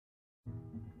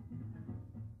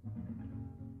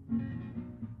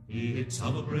It's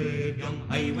of a brave young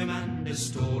highwayman, his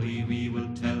story we will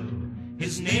tell.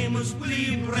 His name was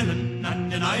Willie Brennan,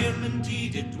 and in Ireland he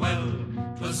did dwell.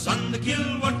 'Twas on the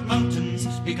Kilwood Mountains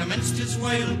he commenced his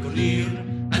wild career,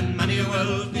 and many a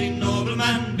wealthy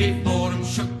nobleman before him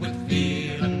shook with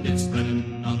fear. And it's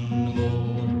Brennan on the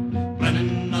moor,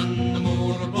 Brennan on the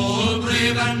moor, bold,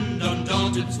 brave and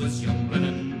undaunted was young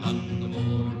Brennan on the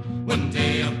moor. One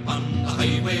day upon the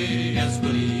highway as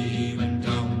Willie went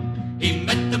down, he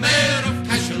met the mayor of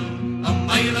Cashiell a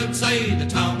mile outside the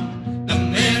town. The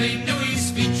mayor, he knew his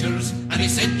features, and he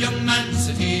said, "Young man,"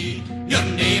 said he, "your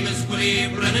name is Willie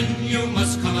Brennan, you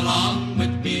must come along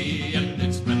with me." And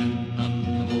it's Brennan on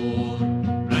the moor,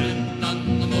 Brennan on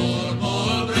the moor,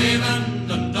 bold, brave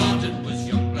and undaunted was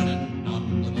young Brennan on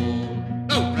the moor.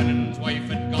 Now Brennan's wife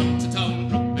had gone to town,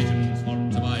 provisions for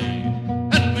to buy,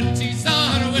 and when she saw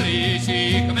her Willie, she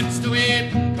commenced to weep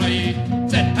and cry.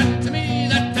 Said, "Hand to me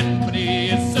that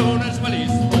tenpenny," as soon as Willie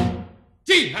spoke.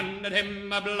 She handed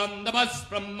him a blunderbuss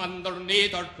from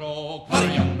underneath her cloak, for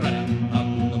young Brennan